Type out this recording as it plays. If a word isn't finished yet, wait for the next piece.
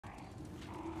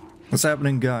What's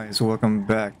happening, guys? Welcome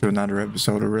back to another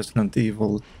episode of Resident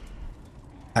Evil.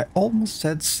 I almost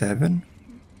said 7.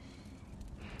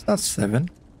 It's not 7.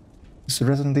 It's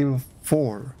Resident Evil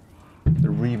 4, the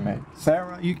remake.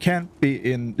 Sarah, you can't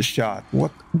be in the shot.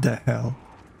 What the hell?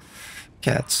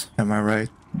 Cats, am I right?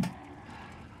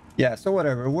 Yeah, so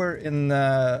whatever. We're in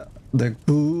the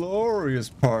glorious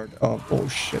part of... Oh,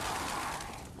 shit.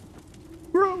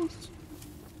 Gross.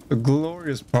 The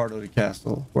glorious part of the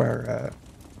castle where...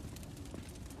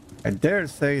 I dare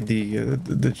say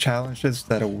the challenges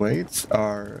that awaits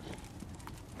are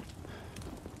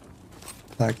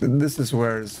like this is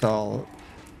where it's all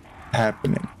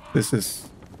happening. This is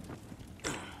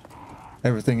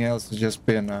everything else has just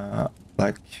been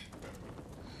like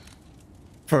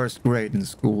first grade in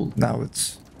school. Now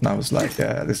it's like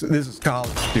this is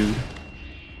college, dude.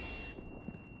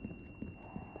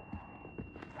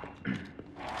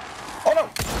 Oh no!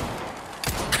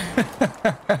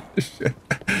 Shit.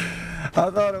 I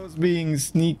thought I was being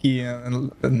sneaky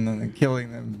and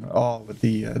killing them all with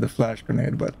the flash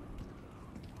grenade, but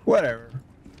whatever.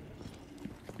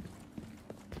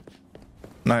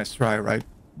 Nice try, right?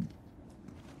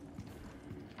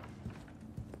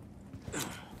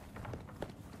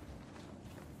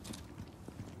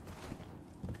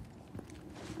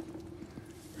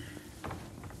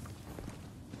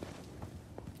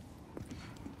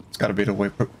 It's gotta be the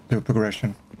way to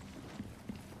progression.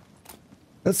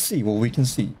 Let's see what we can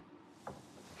see.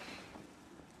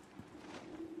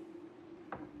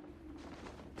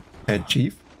 Head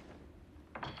chief.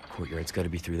 Courtyard's got to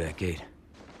be through that gate.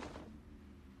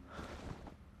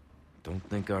 Don't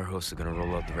think our hosts are gonna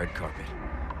roll out the red carpet.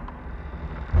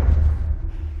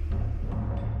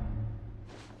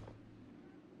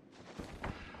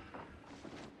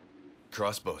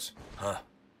 Crossbows, huh?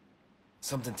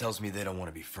 Something tells me they don't want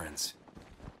to be friends.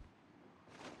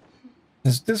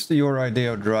 Is this your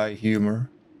idea of dry humor?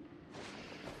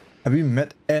 Have you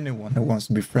met anyone who wants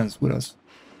to be friends with us?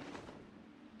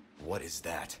 What is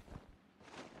that?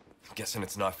 Guessing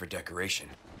it's not for decoration.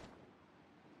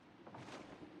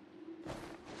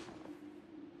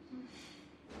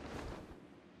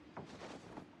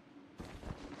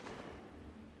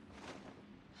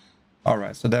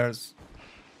 Alright, so there's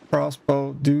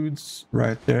crossbow dudes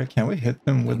right there. Can we hit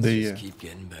them with the just keep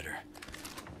getting better.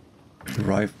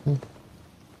 Rifle?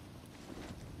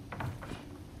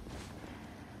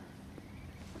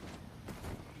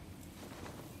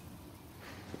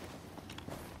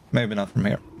 Maybe not from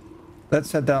here.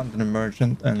 Let's head down to the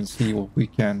merchant and see what we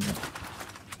can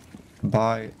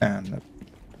buy and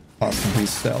possibly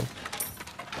sell.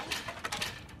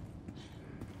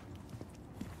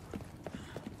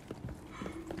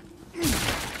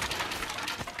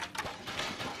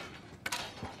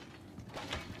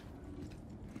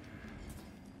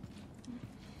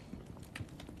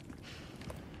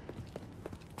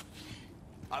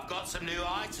 I've got some new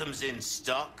items in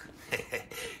stock.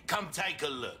 Come take a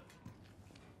look.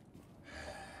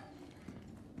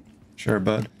 Sure,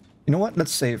 bud. You know what?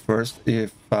 Let's say first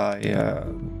if I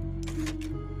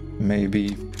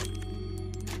maybe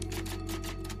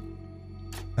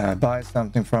buy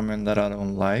something from him that I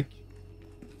don't like.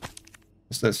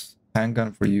 Is this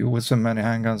handgun for you? With so many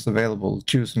handguns available,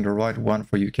 choosing the right one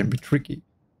for you can be tricky.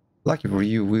 Lucky for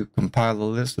you, we compiled a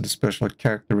list of the special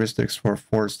characteristics for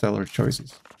 4 stellar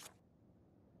choices.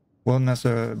 One as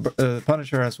a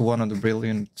Punisher has one of the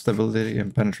brilliant stability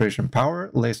and penetration power.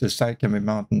 Laser sight can be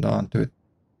mounted onto it,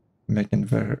 making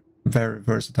it very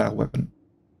versatile weapon.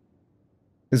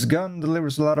 This gun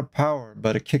delivers a lot of power,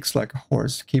 but it kicks like a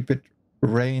horse. Keep it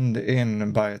reined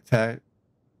in by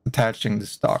attaching the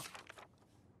stock.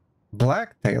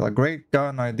 Blacktail, a great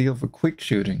gun ideal for quick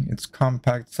shooting. Its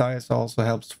compact size also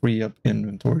helps free up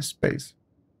inventory space.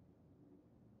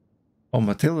 Oh,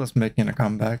 Matilda's making a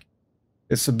comeback.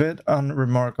 It's a bit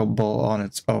unremarkable on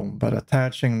its own, but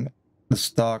attaching the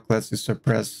stock lets you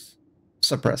suppress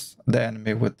the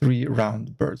enemy with 3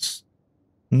 round bursts.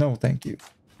 No, thank you.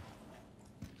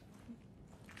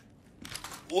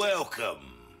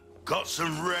 Welcome. Got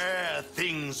some rare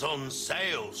things on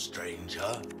sale,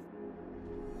 stranger.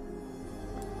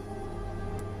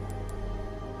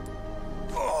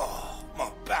 Oh,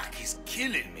 my back is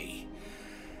killing me.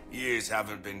 Years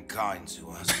haven't been kind to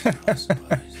us, I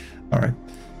suppose. Alright.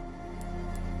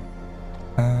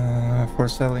 For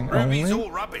selling Ruby's only?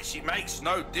 all rubbish, it makes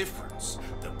no difference.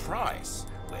 The price,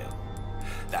 well,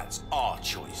 that's our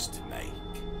choice to make.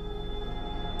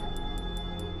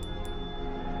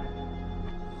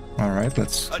 Alright,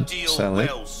 let's A deal sell it.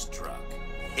 well struck.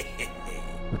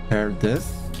 Repair this.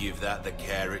 Give that the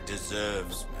care it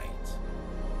deserves, mate.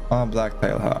 Oh,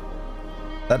 Blacktail, huh?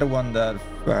 That the one that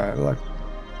like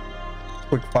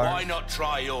quick fire? Why not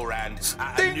try your hand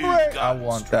at a new Stingray! gun, I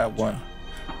want that stranger? one.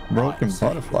 Broken Might save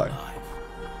butterfly. your life.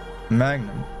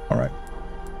 Magnum. Alright.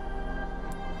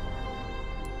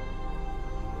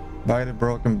 Buy the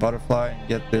broken butterfly and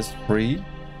get this free.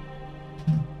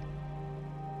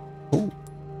 Ooh.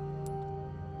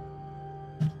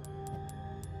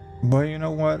 But you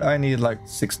know what? I need like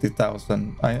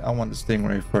 60,000. I want the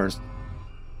Stingray first.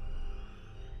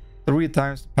 3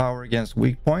 times the power against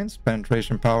weak points.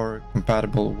 Penetration power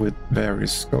compatible with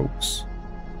various scopes.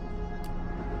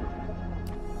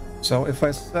 So if I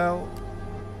sell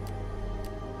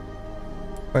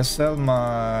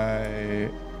my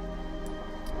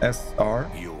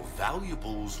SR, Your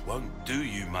valuables won't do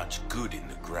you much good in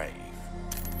the grave.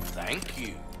 Thank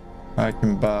you. I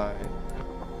can buy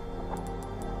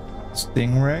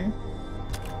Stingray.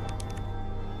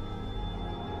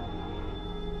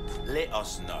 Let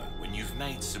us know when you've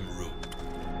made some room.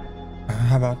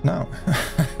 How about now?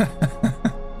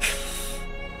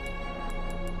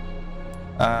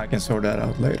 I can sort that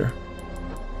out later.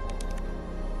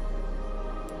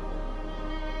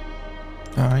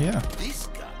 Yeah. This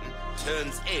gun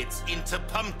turns heads into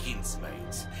pumpkins,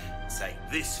 mate. Take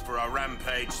this for a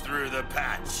rampage through the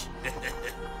patch.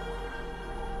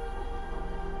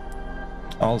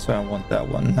 Also, I want that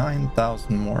one.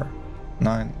 9,000 more.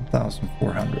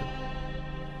 9,400.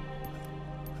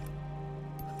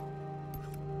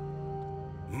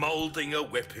 Molding a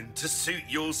weapon to suit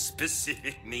your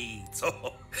specific needs.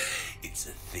 Oh, it's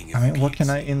a thing of I mean, what can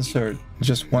I beauty. insert?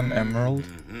 Just 1 emerald?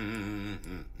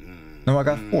 No, I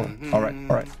got 4. Alright,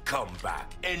 alright. Come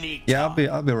back anytime. Yeah,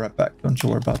 I'll be right back. Don't you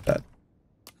worry about that.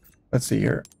 Let's see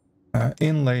here.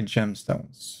 Inlaid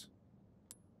gemstones.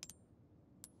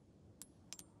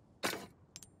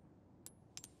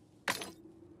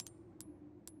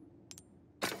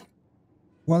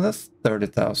 Well, that's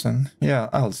 30,000. Yeah,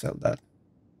 I'll sell that.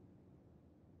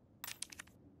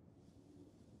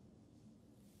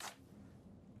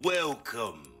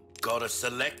 Welcome. Got a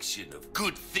selection of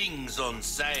good things on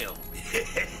sale.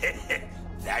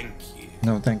 Thank you.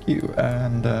 No, thank you.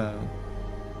 And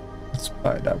let's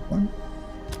buy that one.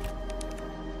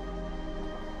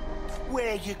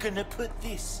 Where you gonna put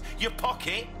this? Your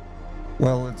pocket?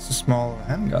 Well, it's a small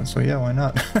handgun, so yeah, why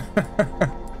not?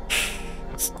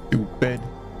 Stupid.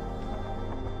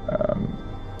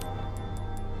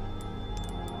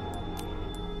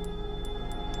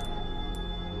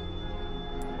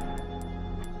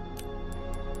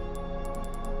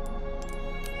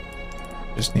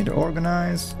 Just need to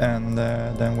organize, and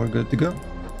then we're good to go.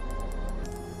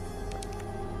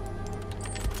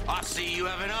 I see you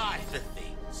have an eye for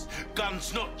things.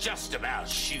 Gun's not just about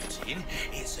shooting,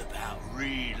 it's about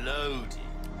reloading.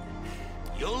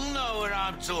 You'll know what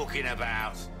I'm talking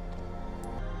about.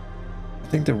 I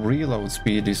think the reload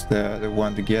speed is the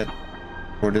one to get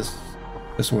for this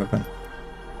weapon.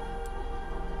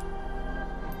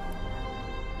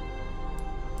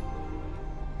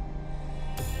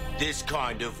 This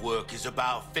kind of work is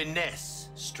about finesse,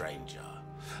 stranger.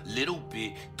 Little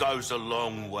bit goes a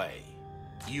long way.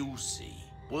 You'll see.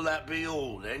 Will that be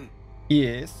all then?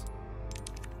 Yes.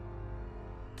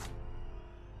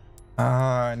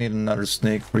 I need another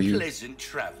snake for you. Pleasant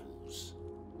travels.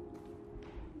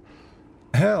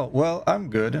 Hell, well,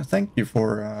 I'm good. Thank you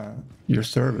for your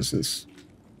services.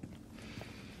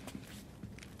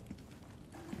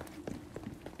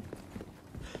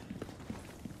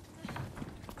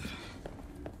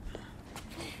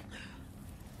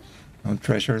 No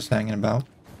treasures hanging about.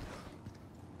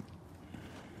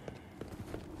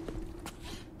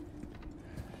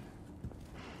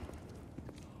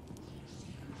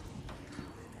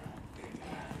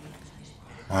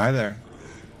 Hi there.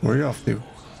 Where are you off to?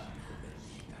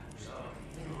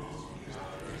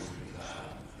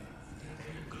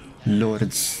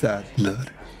 Lord Sadler.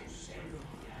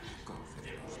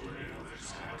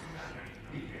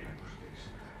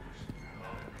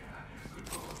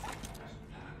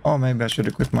 Oh, maybe I should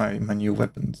equip my new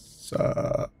weapons.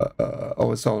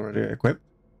 Oh, it's already equipped.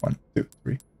 1, 2,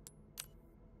 3.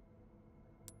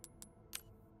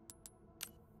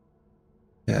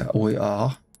 Yeah, we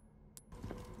are.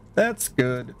 That's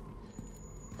good.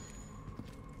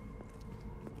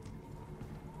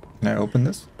 Can I open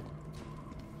this?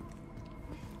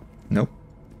 Nope.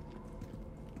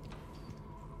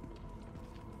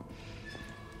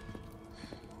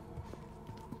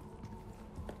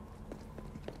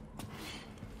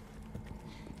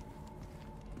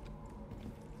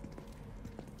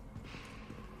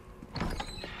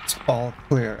 It's all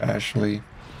clear, Ashley.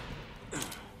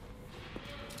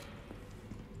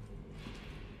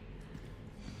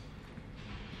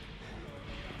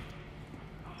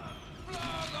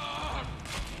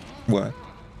 What?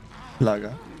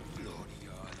 Laga?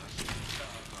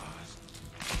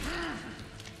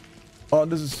 Oh,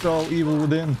 this is so Evil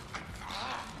Within.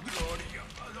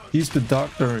 He's the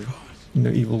doctor in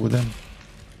the Evil Within.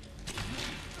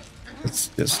 It's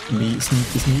just me,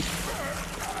 sneaky.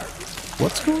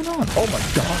 What's going on? Oh my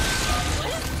god!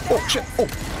 Oh shit! Oh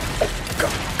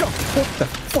god! What the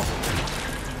fuck?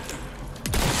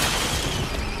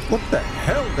 What the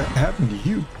hell that happened to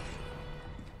you?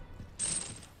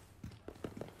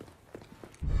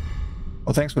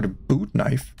 Oh, thanks for the boot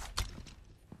knife.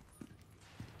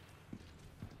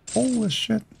 Holy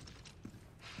shit.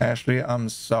 Ashley, I'm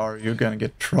sorry. You're gonna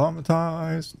get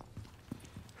traumatized.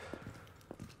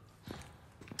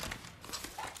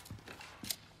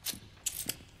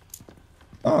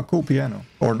 Oh, a cool piano.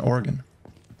 Or an organ.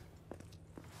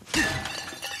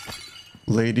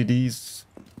 Lady D's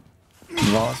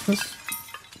vases.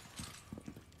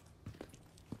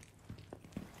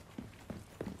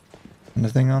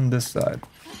 Nothing on this side.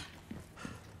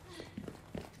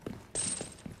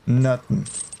 Nothing.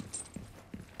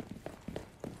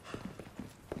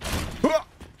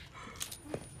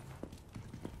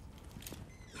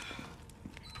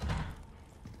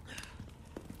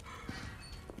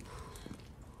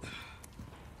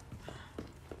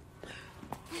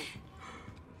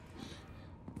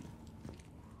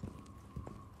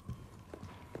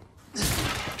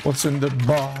 What's in the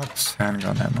box?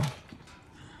 Handgun ammo.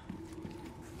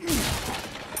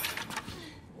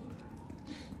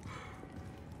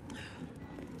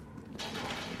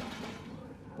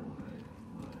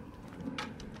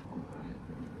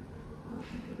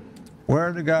 Where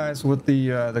are the guys with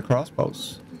the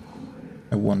crossbows?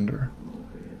 I wonder.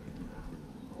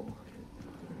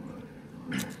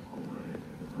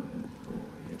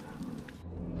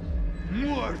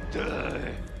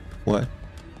 What?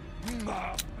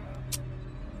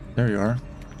 There you are.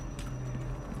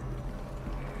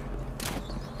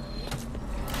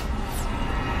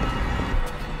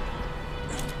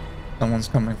 Someone's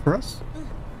coming for us.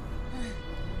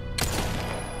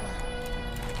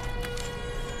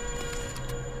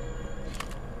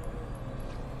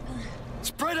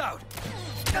 Spread out!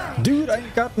 Dude, I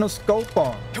ain't got no scope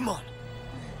on. Come on!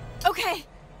 Okay.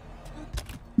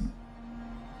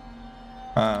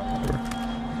 Whatever.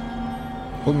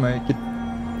 We'll make it.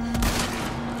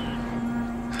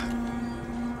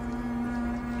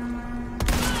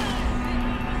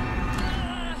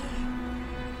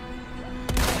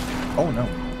 Oh no.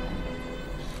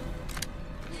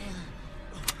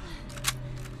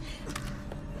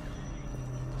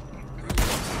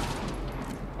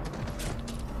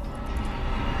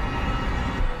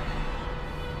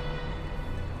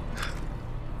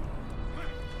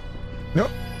 No.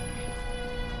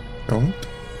 Don't.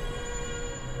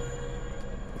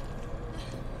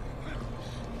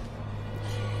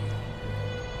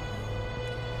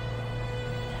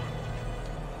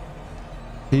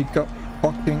 He got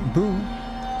fucking boo.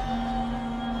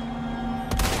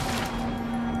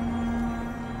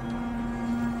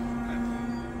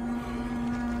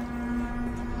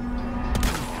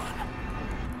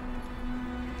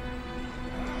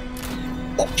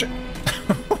 Oh shit.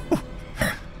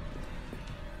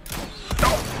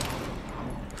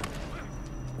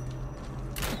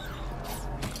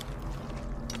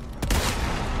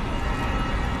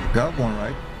 Got one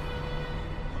right.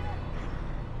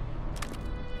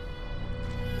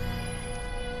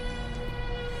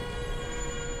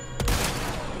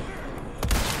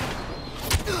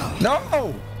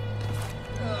 No!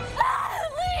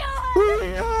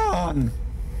 Leon!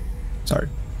 Sorry.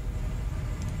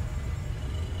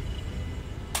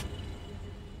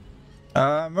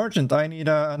 Merchant, I need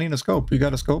a scope. You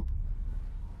got a scope?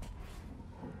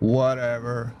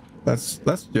 Whatever. Let's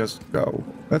just go.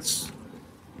 Let's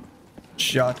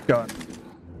shotgun.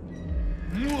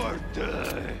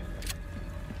 Muerte!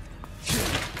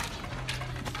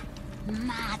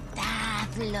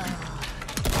 Matadlo.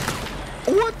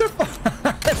 What the fuck?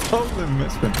 I totally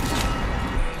missed him.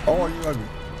 Oh, you are...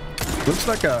 Looks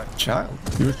like a child.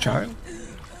 You're a child?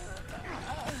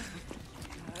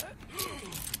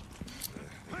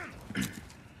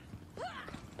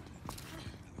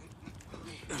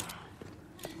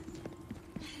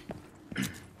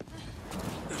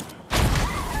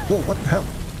 Whoa, what the hell?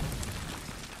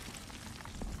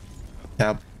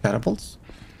 Catapults?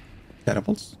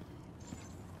 Catapults?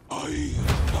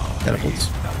 Catapults.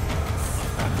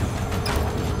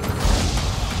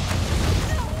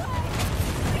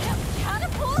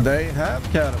 They have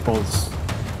catapults.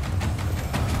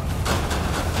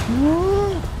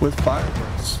 Woo! With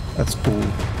fireworks. That's cool.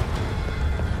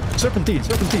 Serpentine,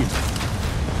 serpentine.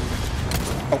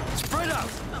 Oh, Spread out!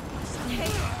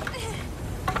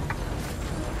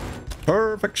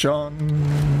 Perfection.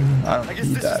 I I don't guess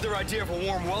need this that. is their idea of a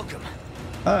warm welcome.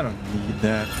 I don't need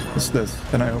that. What's this?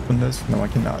 Can I open this? No, I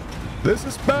cannot. This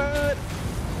is bad.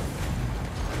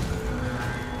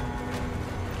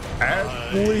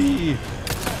 Ashley,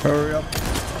 hurry up.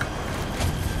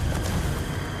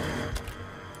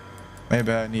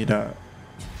 Maybe I need a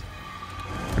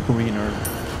green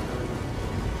herb.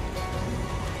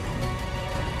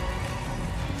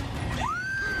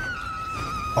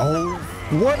 Oh,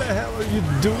 what the hell are you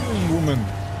doing, woman?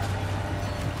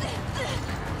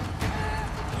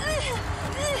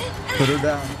 Put her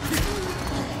down.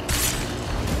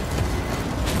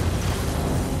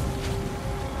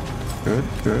 Good,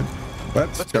 good.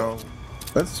 Let's go.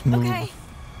 Let's move. Okay,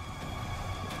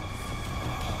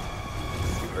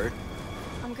 You hurt?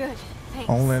 I'm good. Thanks.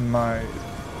 Only in my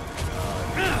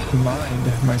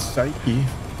mind, my psyche.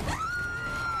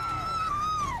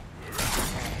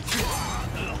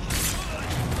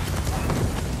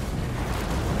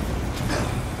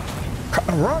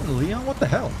 Run, Leon, what the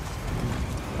hell?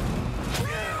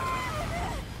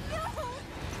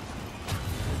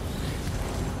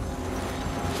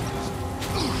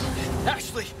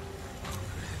 Ashley!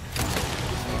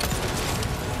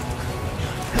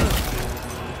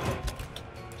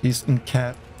 Eastern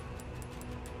cat.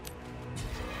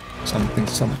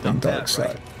 Something dark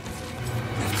side.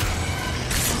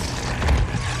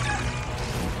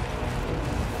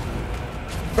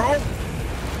 Go!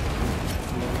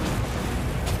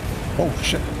 Oh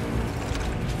shit.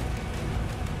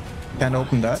 Can't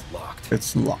open that. It's locked.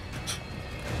 It's locked.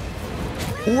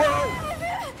 Whoa! No!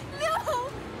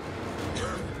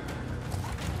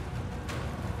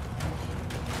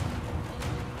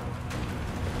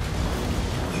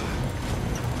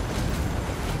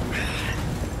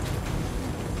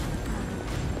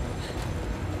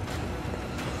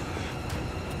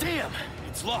 Damn!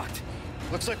 It's locked.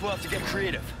 Looks like we'll have to get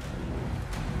creative.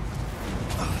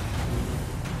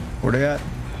 Where they at?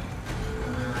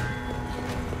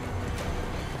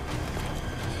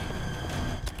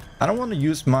 I don't want to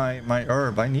use my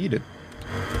herb. I need it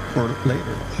for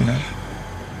later, you know.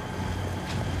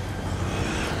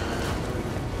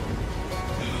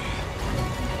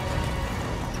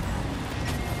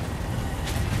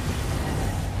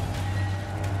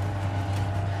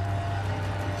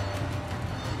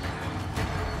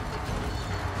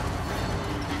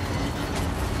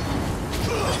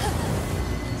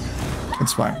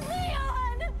 It's fine.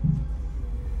 Leon!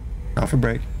 Coffee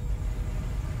break.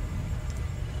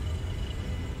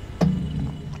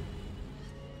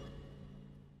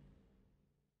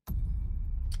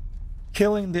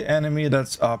 Killing the enemy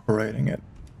that's operating it.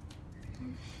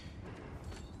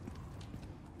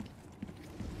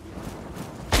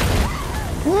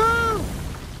 Woo!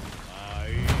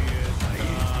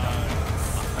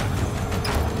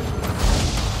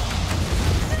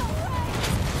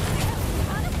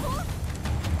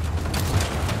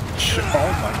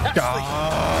 Oh my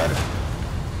god!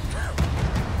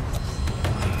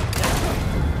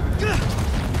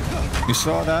 You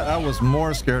saw that? I was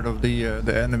more scared of the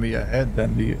enemy ahead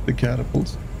than the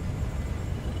catapults.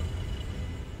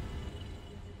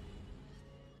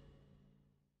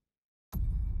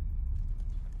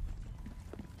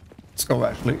 Let's go,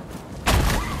 Ashley.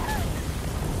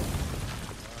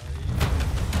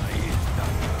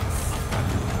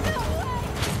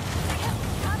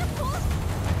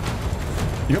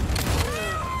 Yep.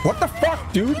 What the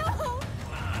fuck, dude?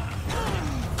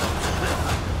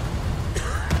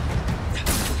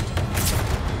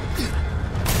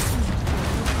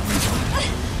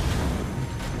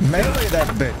 Melee that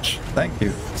bitch. Thank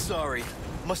you. Sorry.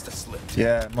 Must have slipped.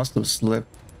 Yeah, it must have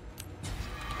slipped.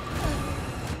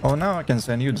 Oh, now I can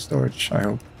send you the storage, I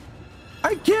hope.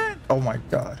 I can't! Oh my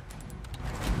god.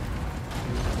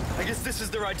 I guess this is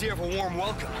their idea of a warm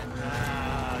welcome.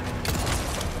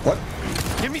 What?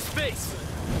 Give me space!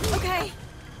 Okay,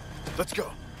 Let's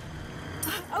go.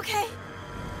 okay.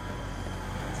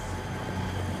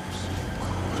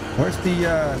 Where's the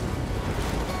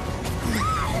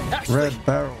Ashley! red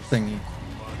barrel thingy?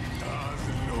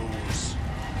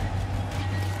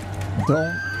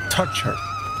 Don't touch her.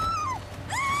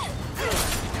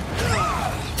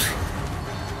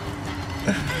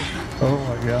 Oh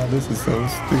my god, this is so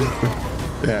stupid.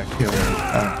 Yeah, kill me.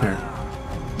 I don't care.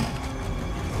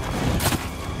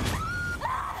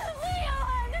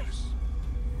 Leon!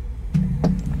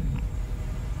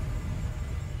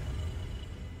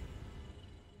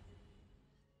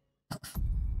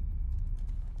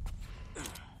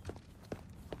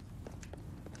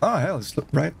 Oh hell, it's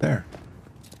right there.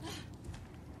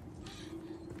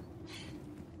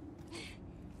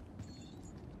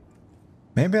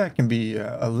 Maybe I can be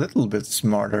a little bit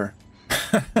smarter.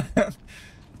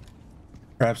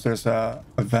 Perhaps there's a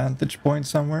vantage point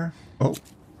somewhere. Oh.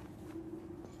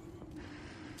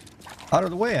 Out of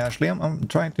the way, Ashley. I'm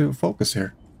trying to focus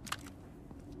here.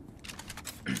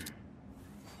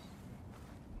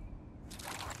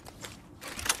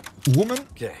 Woman?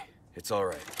 Okay, it's all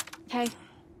right. Okay.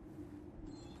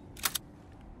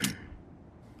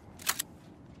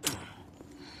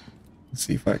 Let's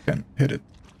see if I can hit it.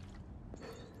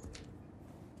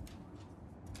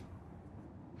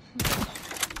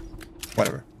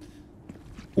 Whatever.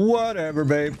 Whatever,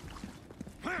 babe.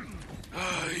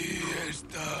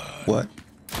 What?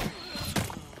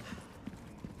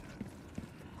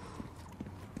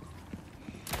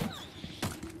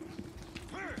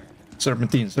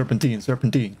 Serpentine, serpentine,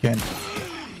 serpentine. Can.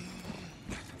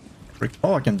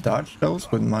 Oh, I can dodge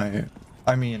those with my.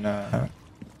 I mean,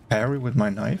 parry with my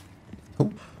knife.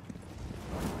 Cool.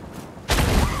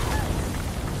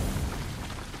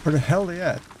 Where the hell are they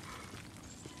at?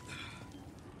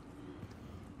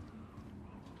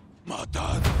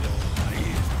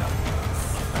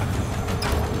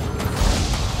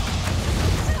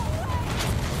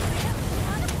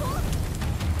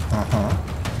 Uh-huh.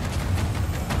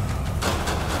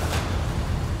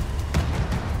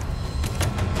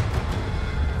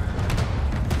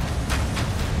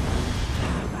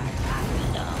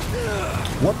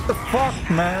 What the fuck,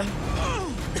 man?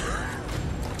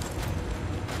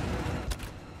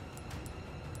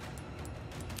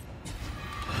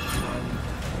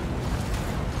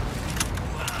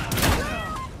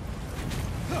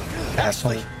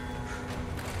 Asshole.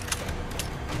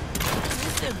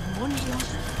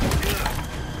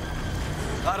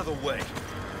 Out of the way.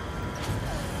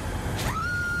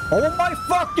 Oh my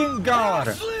fucking god!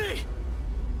 Ashley!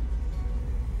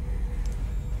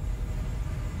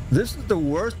 This is the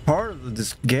worst part of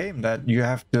this game, that you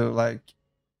have to, like,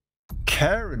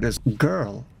 carry this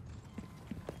girl.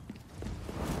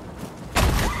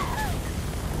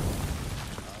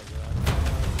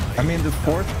 I mean, the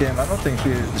fourth game, I don't think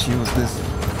she was this,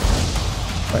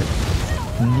 like,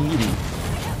 needy.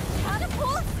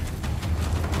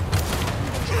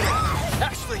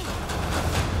 Ashley!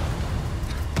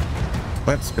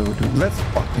 Let's go, dude. Let's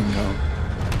fucking go.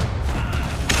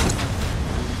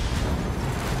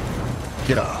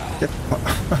 Get up. Get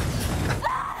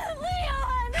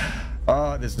Leon!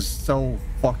 Ah, this is so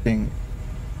fucking...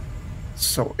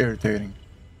 so irritating.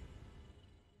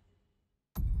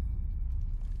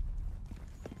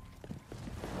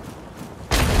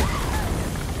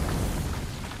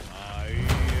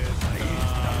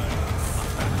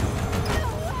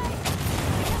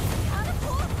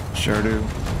 Sure do.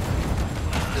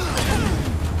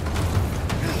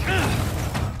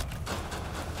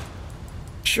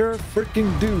 Sure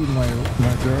freaking do, my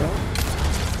girl.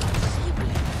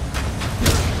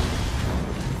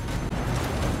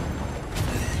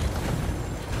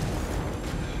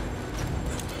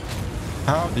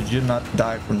 How did you not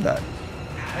die from that?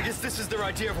 I guess this is their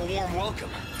idea of a warm welcome.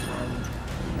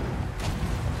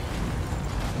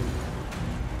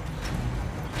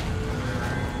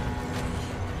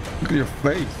 Look at your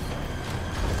face.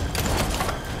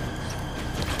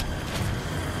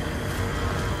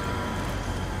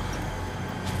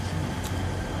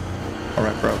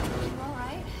 Alright, bro.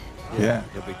 Alright. Yeah.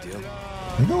 No big deal.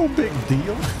 No big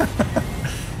deal.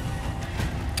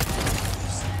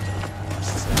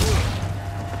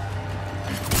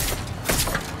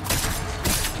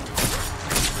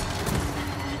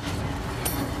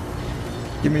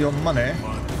 Give me your money.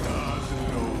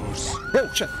 Oh,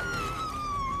 shit.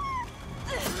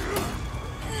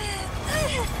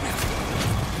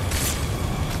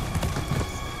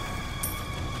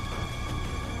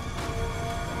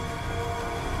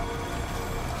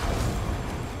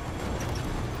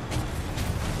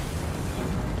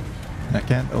 I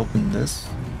can't open this.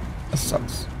 That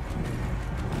sucks.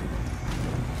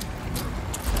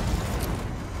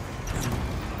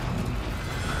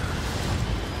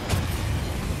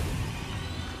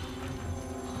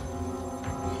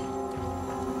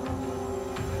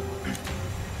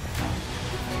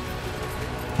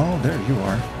 Oh, there you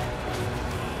are.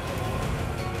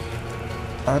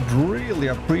 I'd really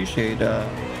appreciate a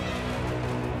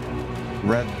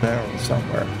red barrel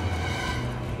somewhere.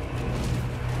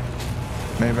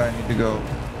 Maybe I need to go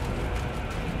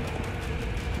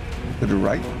to the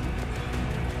right.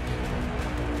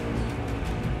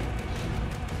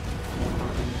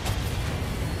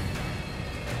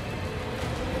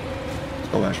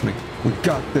 Oh, Ashley, we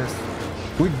got this.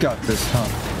 We got this, huh?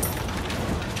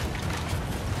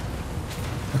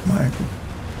 Like my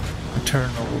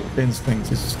eternal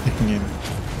instincts is kicking in.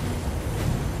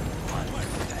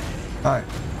 Hi.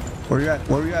 Where you at?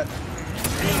 Where you at?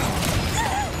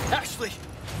 Ashley!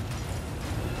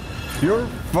 You're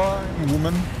fine,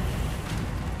 woman.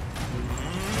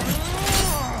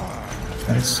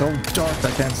 And it's so dark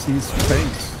I can't see his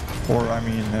face. Or, I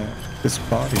mean, his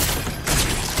body.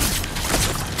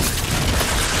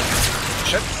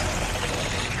 Shit.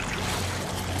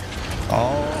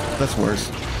 Oh, that's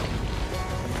worse.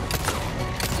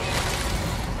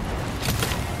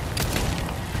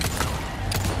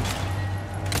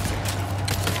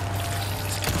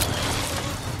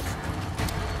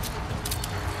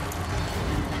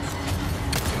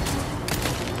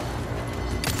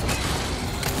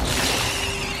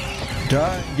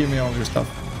 Die, give me all your stuff.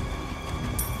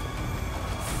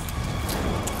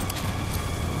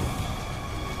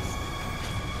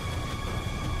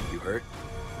 You hurt?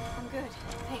 I'm good.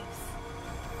 Thanks.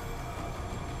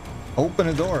 Open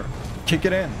the door. Kick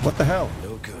it in. What the hell?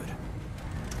 No good.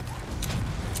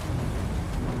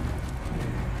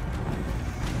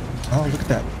 Oh, look at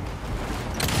that.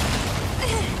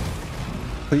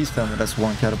 Please tell me that's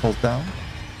one catapult down.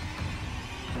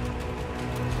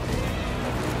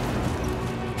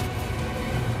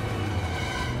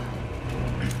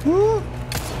 Woo!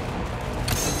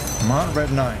 Come on,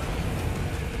 Red 9.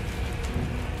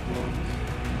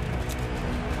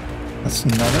 That's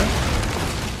another.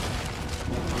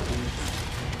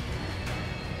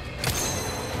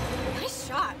 Nice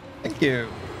shot. Thank you.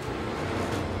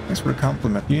 Thanks for the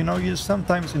compliment. You know, you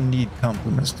sometimes need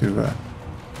compliments to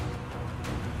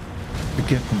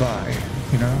get by.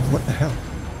 You know, what the hell?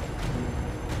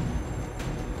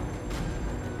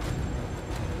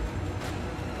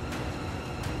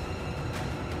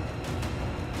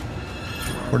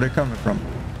 Where they coming from?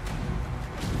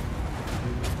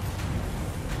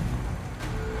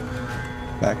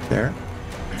 Back there.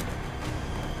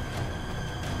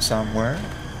 Somewhere.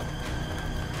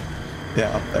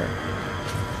 Yeah, up there.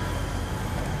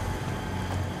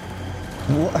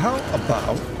 How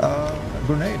about a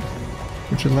grenade?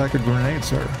 Would you like a grenade,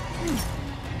 sir?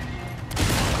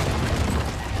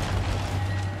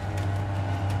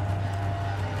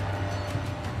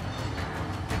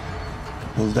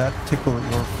 Will that tickle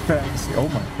your fancy? Oh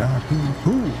my god,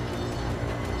 who?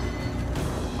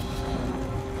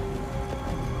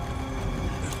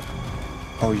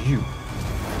 Oh, you.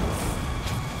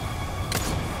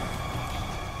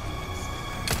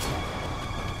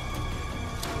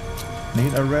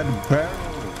 Need a red barrel.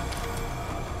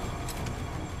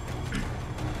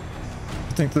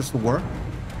 You think this will work?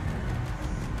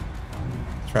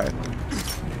 Try it.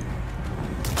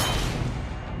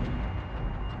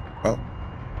 Well,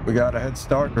 we got a head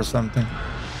start or something.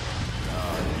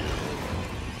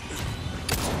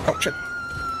 Oh shit.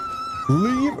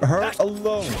 Leave her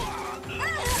alone.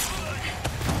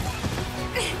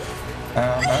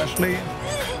 Ashley.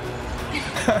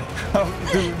 How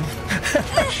you doing?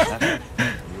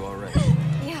 You alright?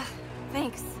 Yeah,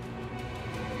 thanks.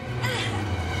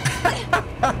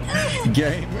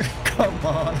 Game, come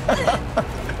on.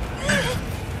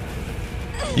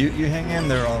 You hang in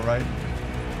there, all right.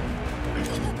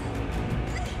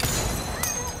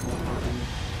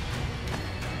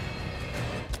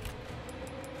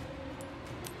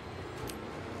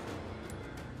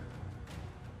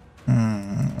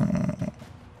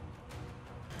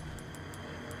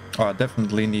 Oh, I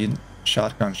definitely need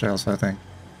shotgun shells, I think.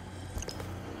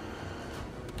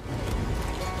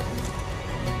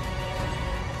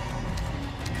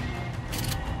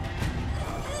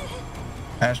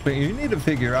 Ashley, you need to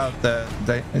figure out that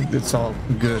it's all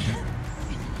good.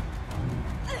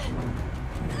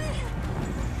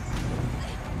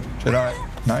 Should I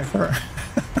knife her?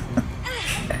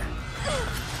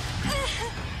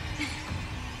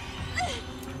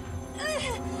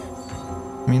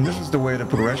 I mean, this is the way to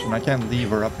progression. I can't leave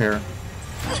her up here.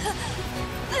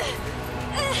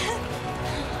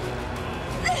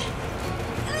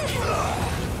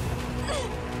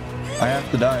 I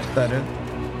have to die, is that it?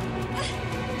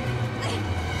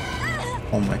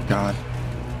 Oh my god.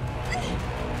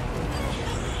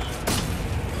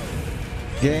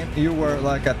 Game, you were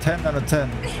like a 10 out of 10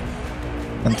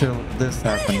 until this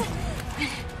happened.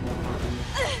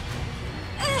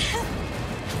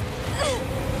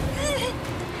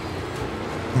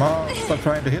 Come on, stop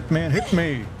trying to hit me and hit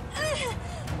me.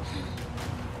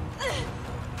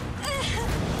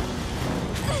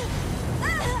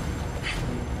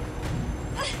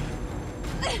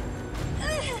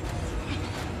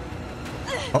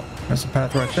 Oh, there's a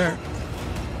path right there.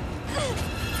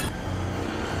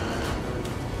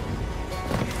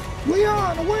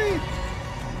 Leon, wait!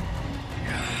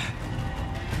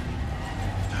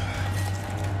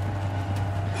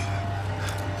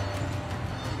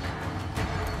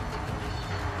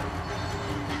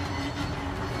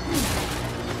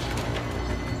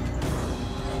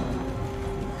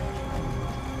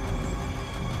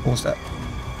 What was that?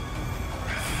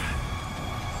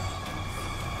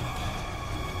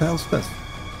 What the hell's this?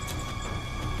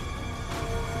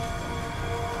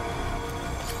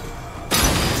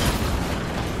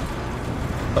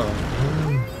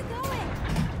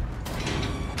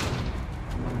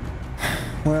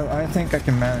 Well, I think I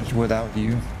can manage without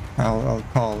you. I'll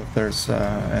call if there's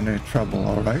any trouble,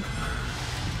 alright?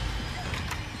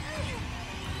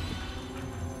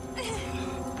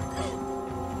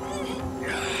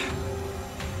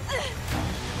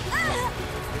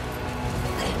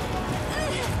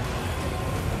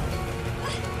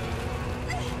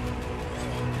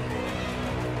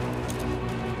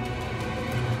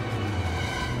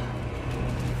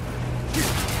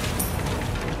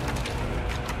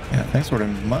 Yeah, thanks for the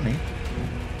money.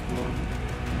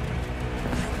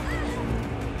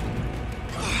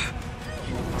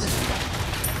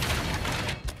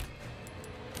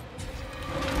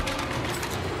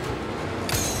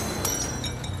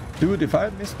 Dude, if I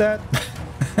missed that...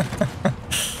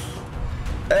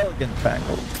 Elegant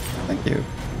bangle. Thank you.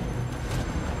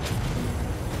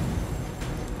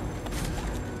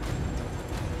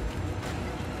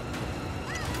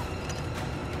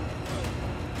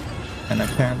 And I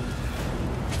can't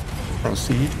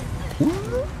proceed. Woo!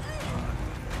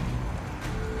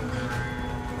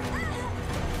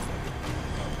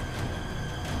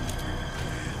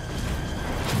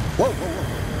 Whoa, whoa, whoa.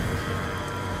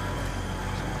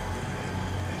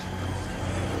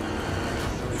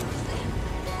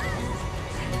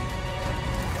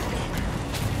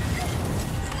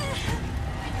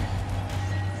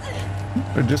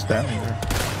 They're just standing there.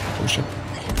 Oh shit.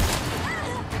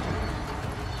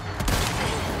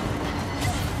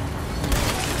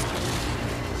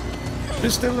 They're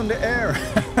still in the air.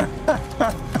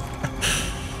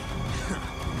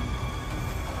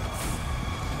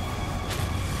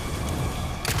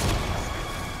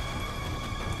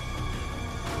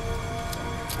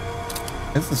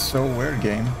 This is so weird,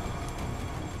 game.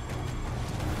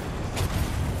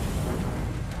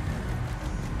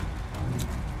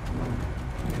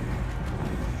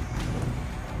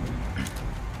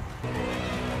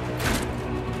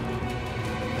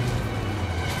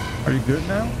 Are you good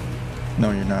now?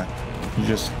 No, you're not. You're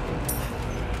just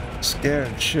scared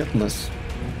shitless.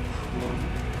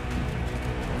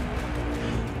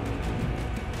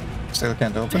 Still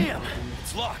can't open? Damn!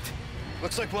 It's locked.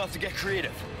 Looks like we'll have to get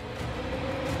creative.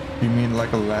 You mean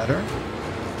like a ladder?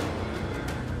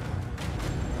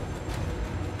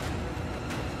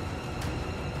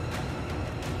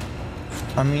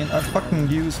 I mean, I fucking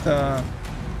used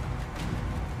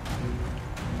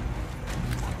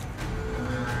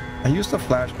I used a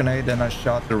flash grenade and I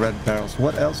shot the red barrels.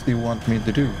 What else do you want me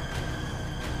to do?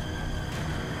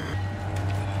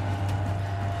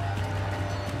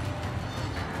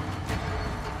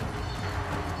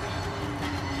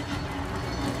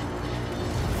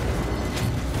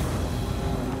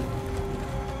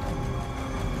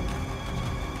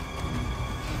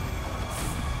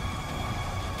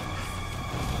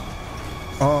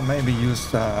 Oh, maybe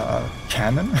use a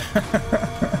cannon?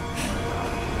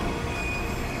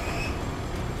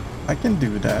 I can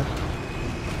do that.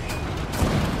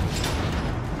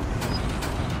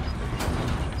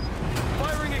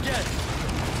 Firing again.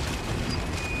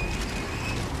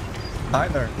 Hi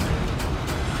there.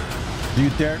 Do you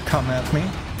dare come at me?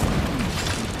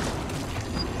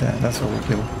 Yeah, that's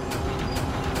overkill.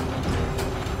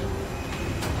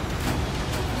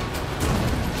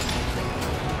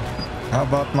 How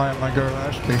about my girl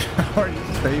Ashley? Are you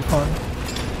safe, hon?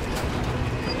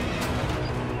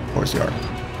 Of course you are.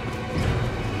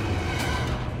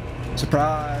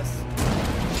 Surprise!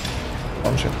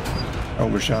 Oh shit.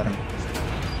 Overshot him.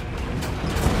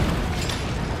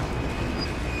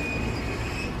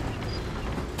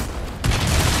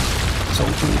 So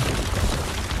true.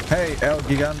 Hey, El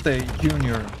Gigante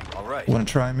Jr. Alright. Wanna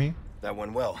try me? That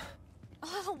went well. A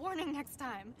little warning next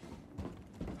time.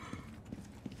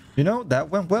 You know, that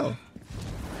went well.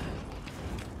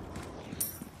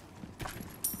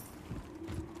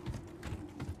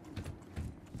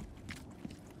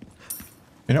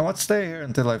 You know what? Stay here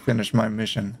until I finish my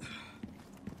mission.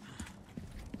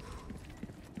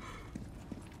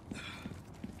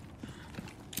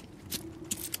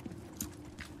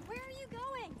 Where are you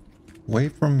going? Away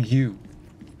from you.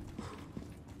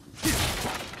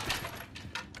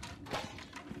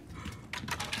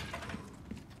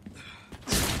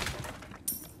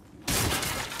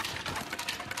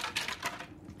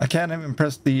 I can't even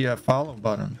press the follow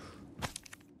button.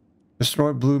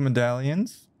 Destroy blue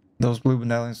medallions. Those blue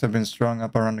medallions have been strung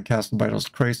up around the castle by those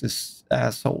crazy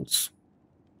assholes.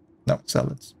 No,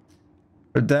 zealots.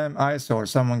 The damn eyesore.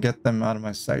 Someone get them out of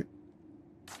my sight.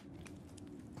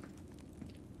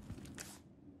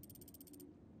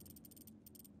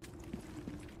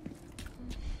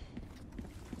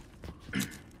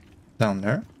 Down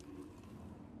there.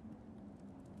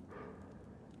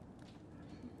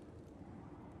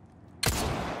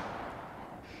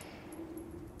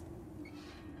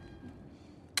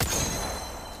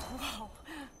 Whoa.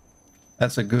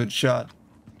 That's a good shot.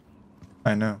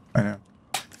 I know.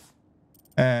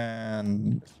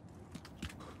 And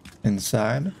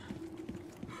inside,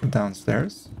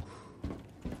 downstairs,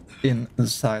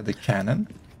 inside the cannon.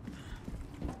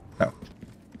 No,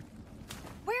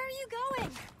 Where are you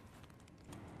going?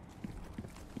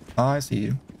 I see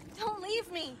you. Don't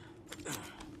leave me.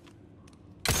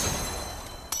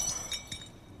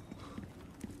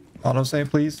 Autosave,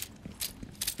 please.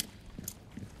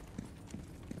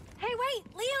 Hey, wait,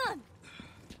 Leon!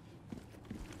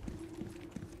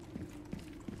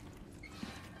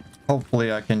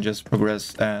 Hopefully I can just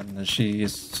progress and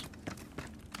she's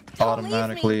Don't leave me.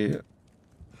 automatically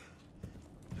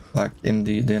like in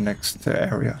the next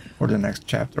area or the next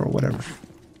chapter or whatever.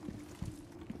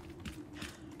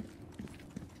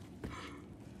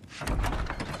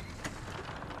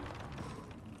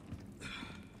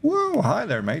 Whoa, hi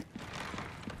there, mate.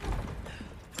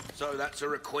 So that's a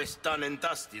request done and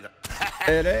dusted.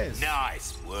 It is.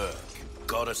 Nice work.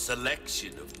 Got a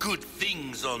selection of good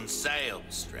things on sale,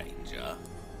 stranger.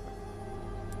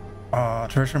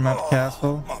 Treasure map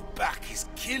castle. My back is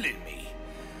killing me.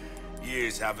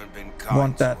 Years haven't been kind.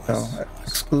 Want that to though. us.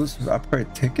 Exclusive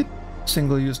upgrade ticket.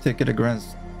 Single-use ticket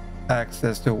grants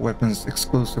access to a weapon's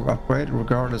exclusive upgrade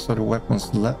regardless of the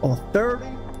weapon's level. 30?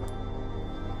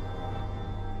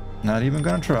 Not even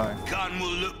gonna try. Gun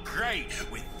will look great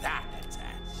with that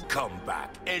attached. Come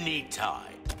back anytime.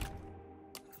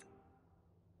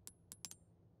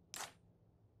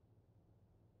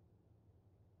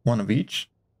 One of each.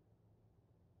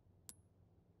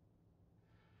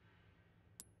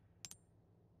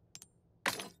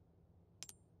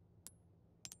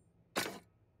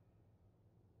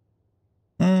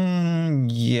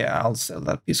 Yeah, I'll sell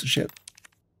that piece of shit.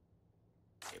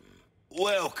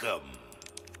 Welcome.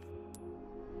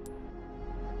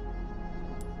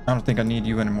 I don't think I need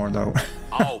you anymore though.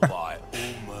 I'll buy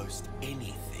almost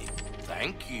anything.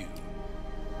 Thank you.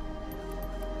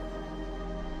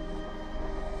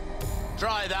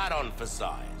 Try that on for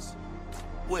size.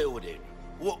 Wield it.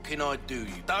 What can I do?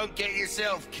 You don't get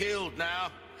yourself killed now.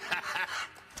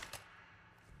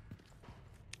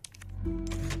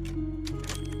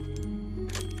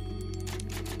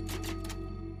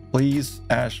 Please,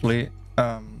 Ashley,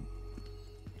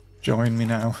 join me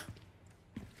now.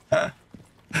 I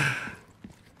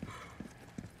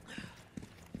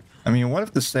mean, what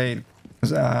if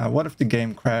what if the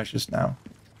game crashes now?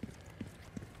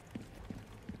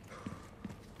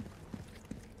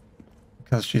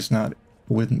 Because she's not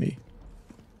with me.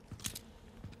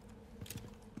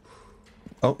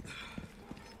 Oh.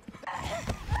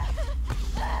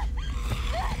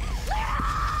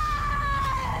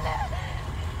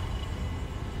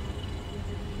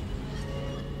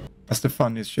 That's the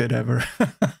funniest shit ever.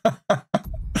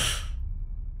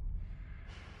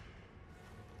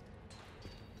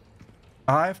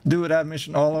 I have to do that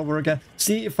mission all over again.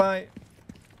 See, if I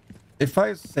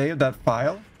save that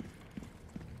file,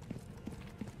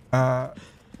 A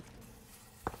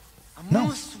No.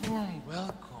 most warm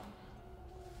welcome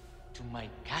to my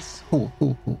castle.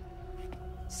 cool.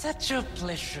 Such a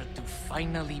pleasure to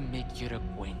finally make your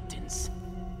acquaintance,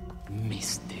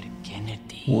 Mr.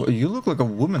 Kennedy. Well, you look like a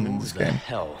woman in this game.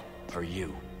 hell are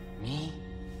you? Me?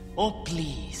 Oh,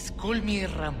 please, call me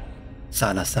Ramon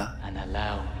Salazar. and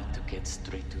allow me to get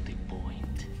straight to the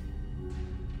point.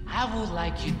 I would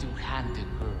like you to hand the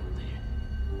girl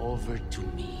there over to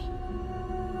me.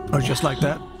 Or just like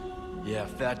that? Yeah,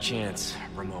 fat chance,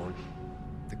 Ramon.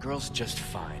 The girl's just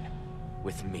fine.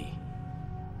 With me.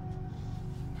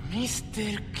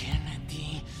 Mr.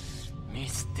 Kennedy,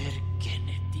 Mr.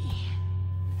 Kennedy.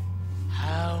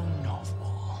 How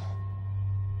novel.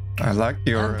 I like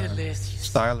your Nonetheless, you see,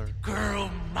 styler. the girl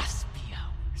must be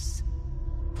ours.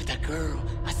 With a girl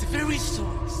as the very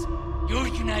source, your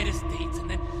United States and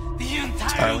then the entire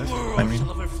Stylish, world I mean.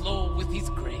 shall overflow with his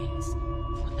grace.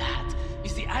 For that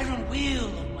is the iron will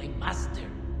of my master,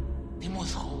 the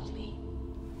most holy,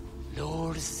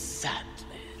 Lord Sadler.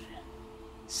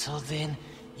 So then,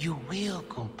 you will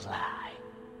comply.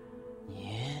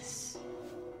 Yes?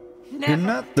 You're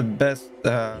not the best.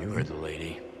 You heard the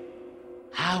lady.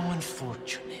 How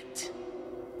unfortunate.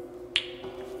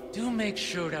 Do make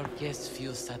sure our guest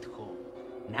feels at home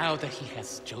now that he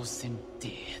has chosen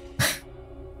death.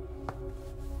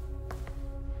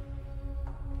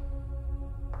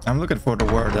 I'm looking for the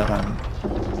word that I'm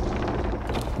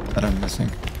missing.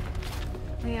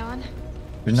 Leon?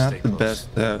 You're not Stay the close.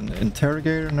 best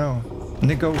interrogator, no.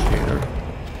 Negotiator.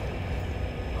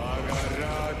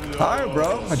 Hi,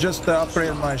 bro. I just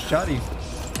upgraded my shotty.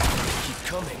 Keep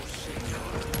coming.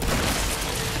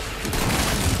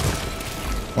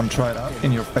 Want to try it out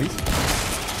in your face?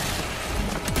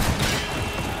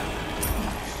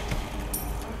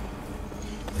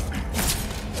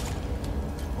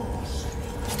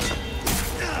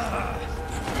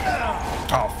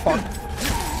 Oh, fuck.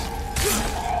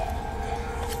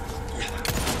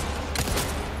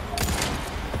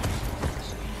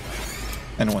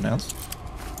 Anyone else?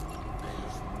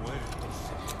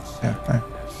 Yeah, hi.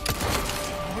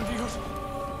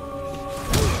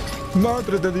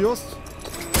 Madre de Dios!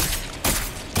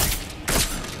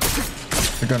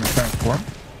 You're gonna transform?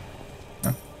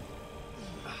 No.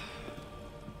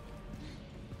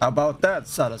 How about that,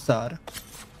 Salazar?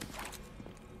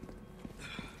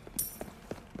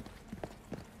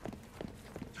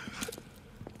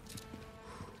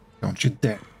 Don't you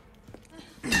dare.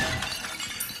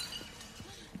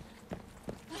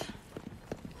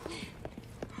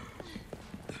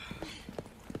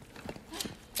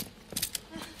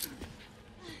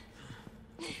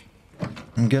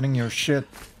 I'm getting your shit.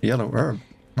 Yellow herb.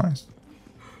 Nice.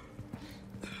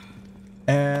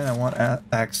 And I want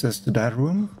access to that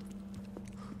room.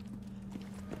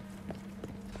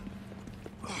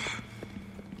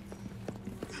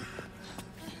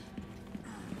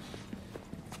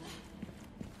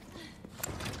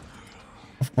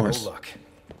 Of No course. luck.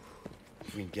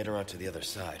 If we can get around to the other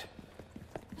side.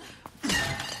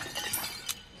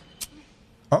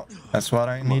 Oh, that's what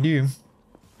I need you.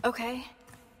 Okay.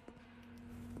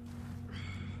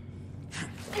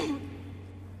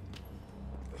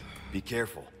 Be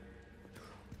careful.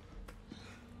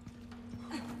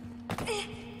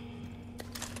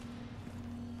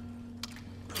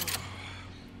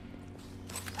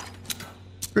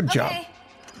 Good job. Okay.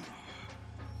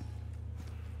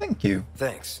 Thank you.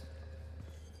 Thanks.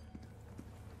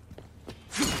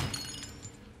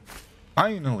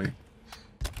 Finally.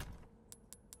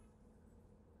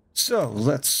 So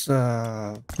let's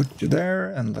put you there,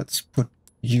 and let's put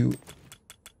you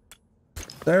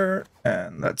there,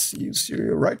 and let's use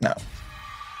you right now.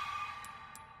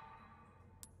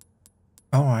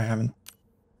 Oh, I haven't.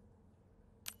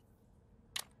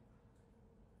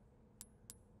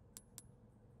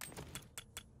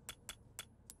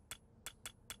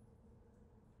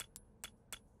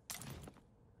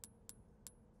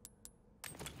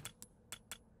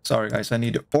 Sorry guys, I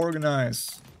need to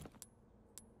organize.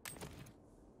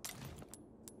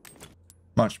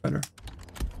 Much better.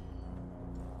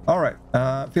 All right,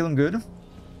 feeling good.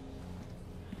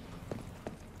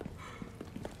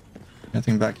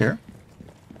 Anything back here?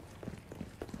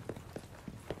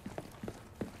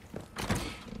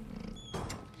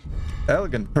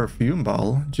 Elegant perfume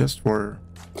bottle, just for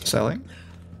selling?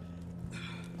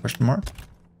 Question mark?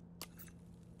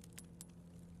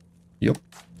 Yup.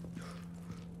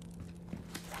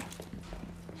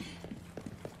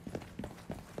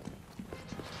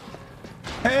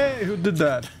 Hey, who did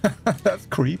that? That's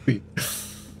creepy.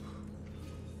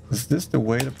 Is this the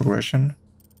way to progression?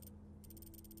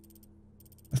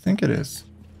 I think it is.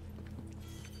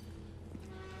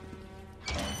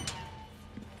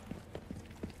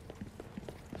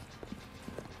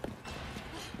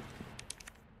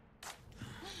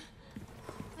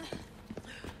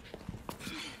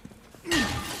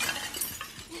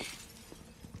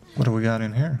 What do we got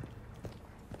in here?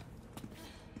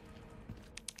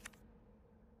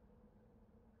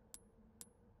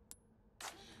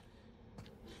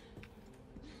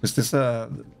 Is this the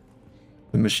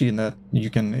machine that you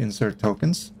can insert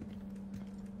tokens?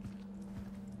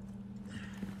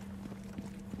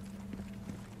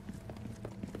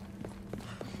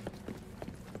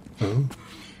 Oh.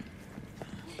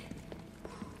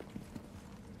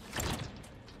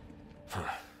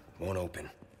 Won't open.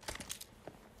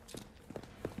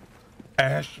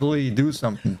 Ashley, do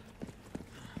something.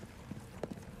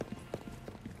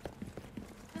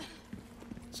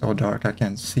 So dark, I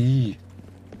can't see.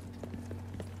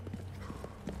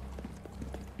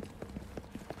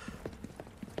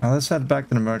 Now let's head back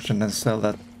to the merchant and sell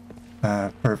that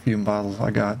perfume bottle I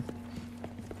got.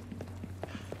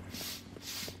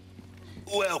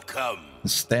 Welcome. The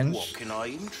stench. What can I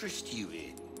interest you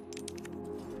in?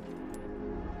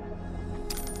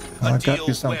 Well, A I got deal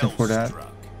you something well for that. struck.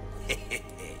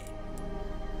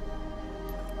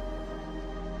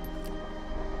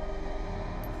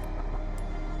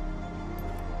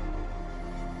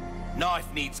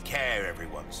 Knife needs care every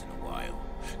once in a while.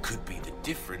 Could be the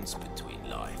difference between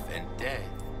life and death.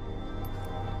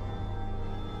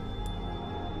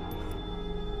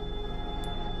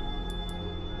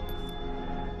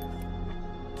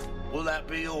 Will that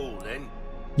be all then?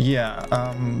 Yeah,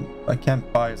 I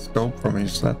can't buy a scope from you,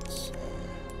 so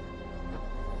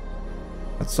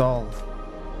that's all.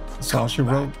 That's all she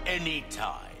wrote.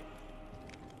 Anytime.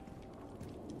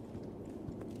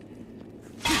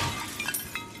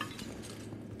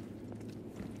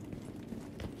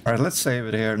 Alright, let's save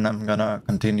it here and I'm gonna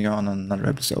continue on another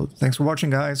episode. Thanks for watching,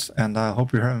 guys, and I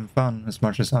hope you're having fun as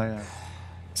much as I am.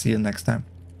 See you next time.